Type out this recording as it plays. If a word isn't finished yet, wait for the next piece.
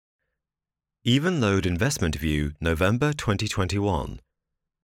Evenlode Investment View, November 2021.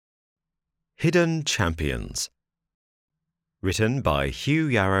 Hidden Champions. Written by Hugh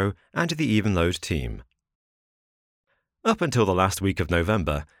Yarrow and the Evenlode team. Up until the last week of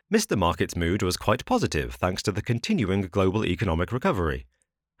November, Mr. Market's mood was quite positive thanks to the continuing global economic recovery.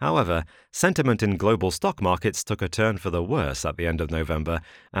 However, sentiment in global stock markets took a turn for the worse at the end of November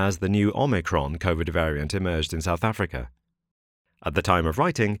as the new Omicron COVID variant emerged in South Africa. At the time of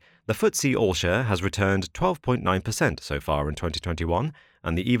writing, the FTSE All-Share has returned 12.9% so far in 2021,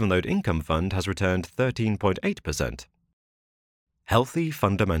 and the Evenlode Income Fund has returned 13.8%. Healthy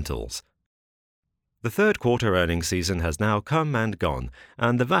fundamentals. The third quarter earnings season has now come and gone,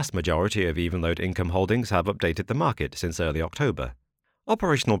 and the vast majority of Evenlode income holdings have updated the market since early October.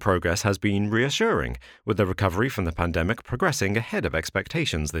 Operational progress has been reassuring, with the recovery from the pandemic progressing ahead of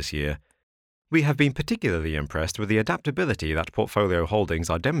expectations this year. We have been particularly impressed with the adaptability that portfolio holdings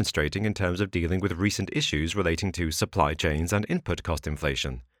are demonstrating in terms of dealing with recent issues relating to supply chains and input cost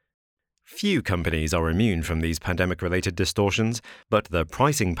inflation. Few companies are immune from these pandemic-related distortions, but the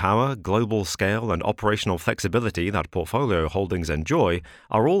pricing power, global scale, and operational flexibility that portfolio holdings enjoy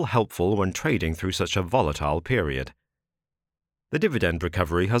are all helpful when trading through such a volatile period. The dividend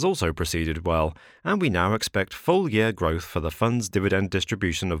recovery has also proceeded well, and we now expect full-year growth for the fund's dividend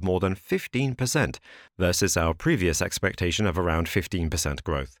distribution of more than 15% versus our previous expectation of around 15%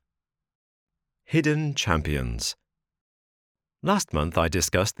 growth. Hidden Champions. Last month I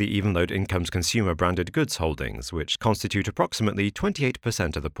discussed the Evenlode Income's consumer-branded goods holdings, which constitute approximately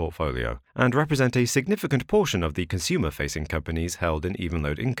 28% of the portfolio and represent a significant portion of the consumer-facing companies held in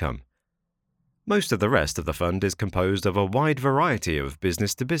Evenlode Income. Most of the rest of the fund is composed of a wide variety of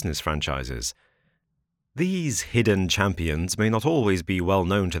business-to-business franchises. These hidden champions may not always be well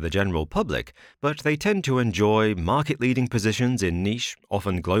known to the general public, but they tend to enjoy market-leading positions in niche,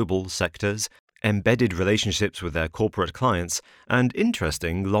 often global, sectors, embedded relationships with their corporate clients, and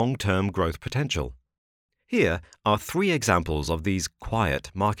interesting long-term growth potential. Here are 3 examples of these quiet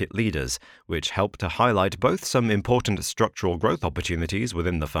market leaders, which help to highlight both some important structural growth opportunities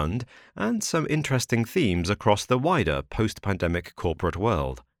within the fund and some interesting themes across the wider post-pandemic corporate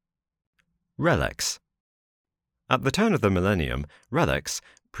world. RELX. At the turn of the millennium, RELX,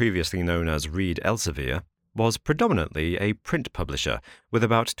 previously known as Reed Elsevier, was predominantly a print publisher, with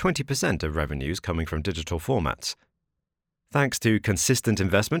about 20% of revenues coming from digital formats. Thanks to consistent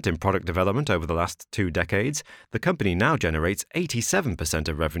investment in product development over the last 2 decades, the company now generates 87%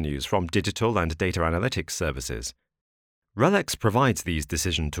 of revenues from digital and data analytics services. RELX provides these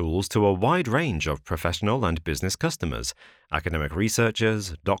decision tools to a wide range of professional and business customers, academic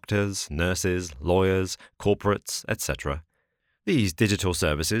researchers, doctors, nurses, lawyers, corporates, etc. These digital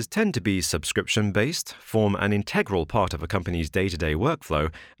services tend to be subscription-based, form an integral part of a company's day-to-day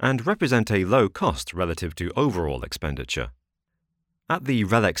workflow, and represent a low cost relative to overall expenditure. At the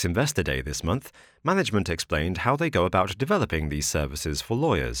RELX Investor Day this month, management explained how they go about developing these services for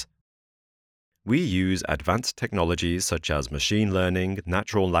lawyers. We use advanced technologies such as machine learning,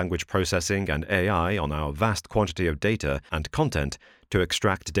 natural language processing, and AI on our vast quantity of data and content to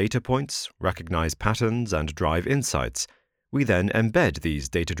extract data points, recognize patterns, and drive insights. We then embed these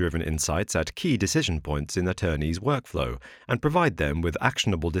data-driven insights at key decision points in attorneys' workflow and provide them with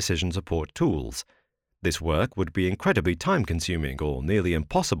actionable decision support tools. This work would be incredibly time-consuming or nearly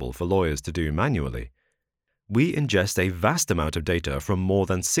impossible for lawyers to do manually. We ingest a vast amount of data from more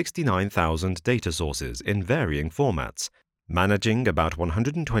than 69,000 data sources in varying formats, managing about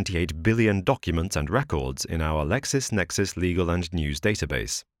 128 billion documents and records in our LexisNexis Legal and News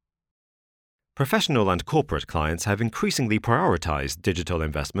database. Professional and corporate clients have increasingly prioritized digital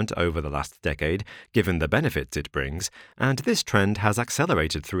investment over the last decade, given the benefits it brings, and this trend has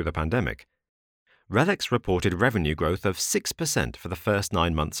accelerated through the pandemic. RELX reported revenue growth of 6% for the first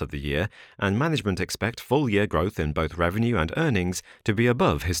 9 months of the year, and management expect full-year growth in both revenue and earnings to be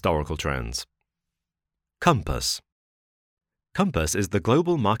above historical trends. Compass. Compass is the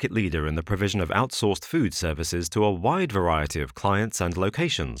global market leader in the provision of outsourced food services to a wide variety of clients and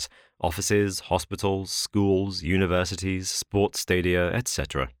locations: offices, hospitals, schools, universities, sports stadia,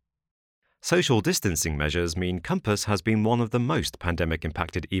 etc. Social distancing measures mean Compass has been one of the most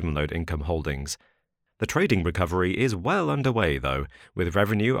pandemic-impacted Evenlode income holdings. The trading recovery is well underway, though, with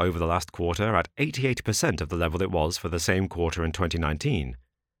revenue over the last quarter at 88% of the level it was for the same quarter in 2019.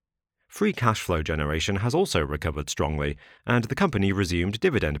 Free cash flow generation has also recovered strongly, and the company resumed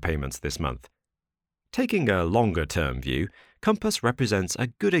dividend payments this month. Taking a longer-term view, Compass represents a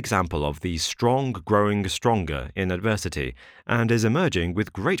good example of the strong growing stronger in adversity and is emerging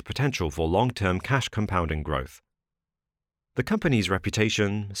with great potential for long-term cash compounding growth. The company's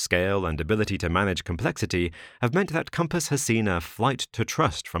reputation, scale, and ability to manage complexity have meant that Compass has seen a flight to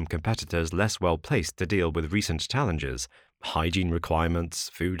trust from competitors less well placed to deal with recent challenges. Hygiene requirements,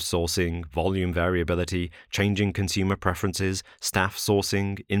 food sourcing, volume variability, changing consumer preferences, staff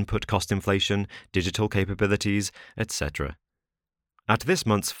sourcing, input cost inflation, digital capabilities, etc. At this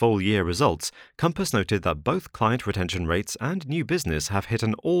month's full-year results, Compass noted that both client retention rates and new business have hit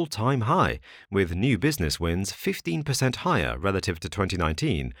an all-time high, with new business wins 15% higher relative to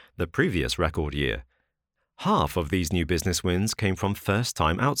 2019, the previous record year. Half of these new business wins came from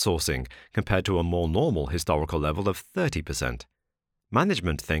first-time outsourcing, compared to a more normal historical level of 30%.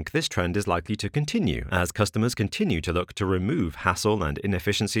 Management think this trend is likely to continue as customers continue to look to remove hassle and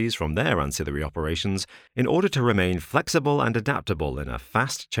inefficiencies from their ancillary operations in order to remain flexible and adaptable in a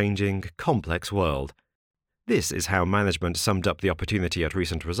fast-changing, complex world. This is how management summed up the opportunity at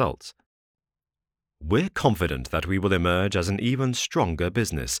recent results. We're confident that we will emerge as an even stronger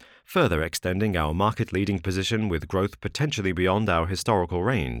business, further extending our market-leading position with growth potentially beyond our historical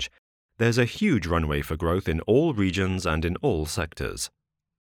range. There's a huge runway for growth in all regions and in all sectors.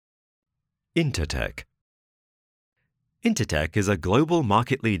 Intertek. Intertek is a global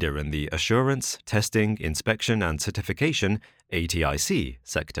market leader in the assurance, testing, inspection and certification (ATIC)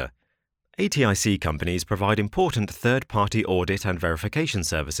 sector. ATIC companies provide important third-party audit and verification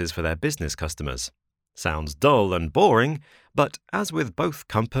services for their business customers. Sounds dull and boring, but as with both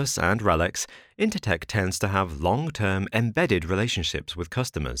Compass and Relex, Intertek tends to have long-term embedded relationships with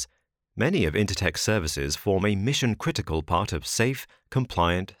customers. Many of Intertek's services form a mission-critical part of safe,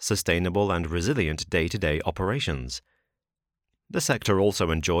 compliant, sustainable and resilient day-to-day operations. The sector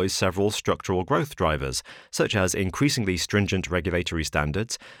also enjoys several structural growth drivers, such as increasingly stringent regulatory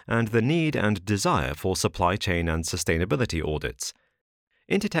standards and the need and desire for supply chain and sustainability audits.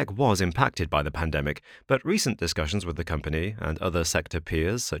 Intertek was impacted by the pandemic, but recent discussions with the company and other sector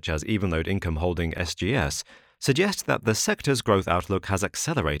peers, such as Evenlode Income Holding SGS, suggest that the sector's growth outlook has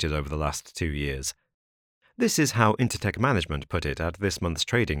accelerated over the last 2 years. This is how Intertek management put it at this month's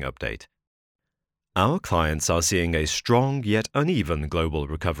trading update. Our clients are seeing a strong yet uneven global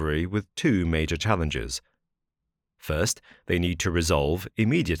recovery with 2 major challenges. First, they need to resolve,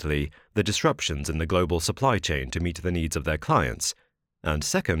 immediately, the disruptions in the global supply chain to meet the needs of their clients. And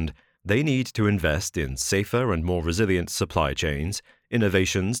second, they need to invest in safer and more resilient supply chains,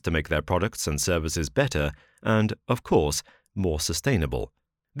 innovations to make their products and services better, and, of course, more sustainable.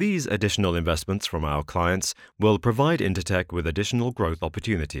 These additional investments from our clients will provide Intertek with additional growth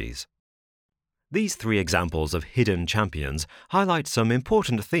opportunities. These 3 examples of hidden champions highlight some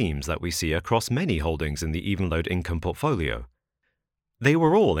important themes that we see across many holdings in the Evenlode income portfolio. They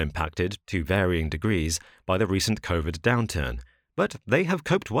were all impacted, to varying degrees, by the recent COVID downturn, but they have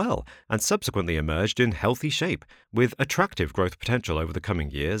coped well and subsequently emerged in healthy shape, with attractive growth potential over the coming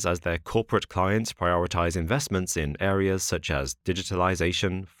years as their corporate clients prioritize investments in areas such as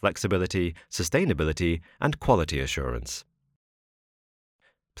digitalization, flexibility, sustainability, and quality assurance.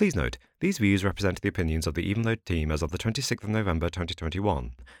 Please note, these views represent the opinions of the Evenlode team as of the 26th of November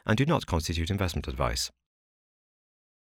 2021 and do not constitute investment advice.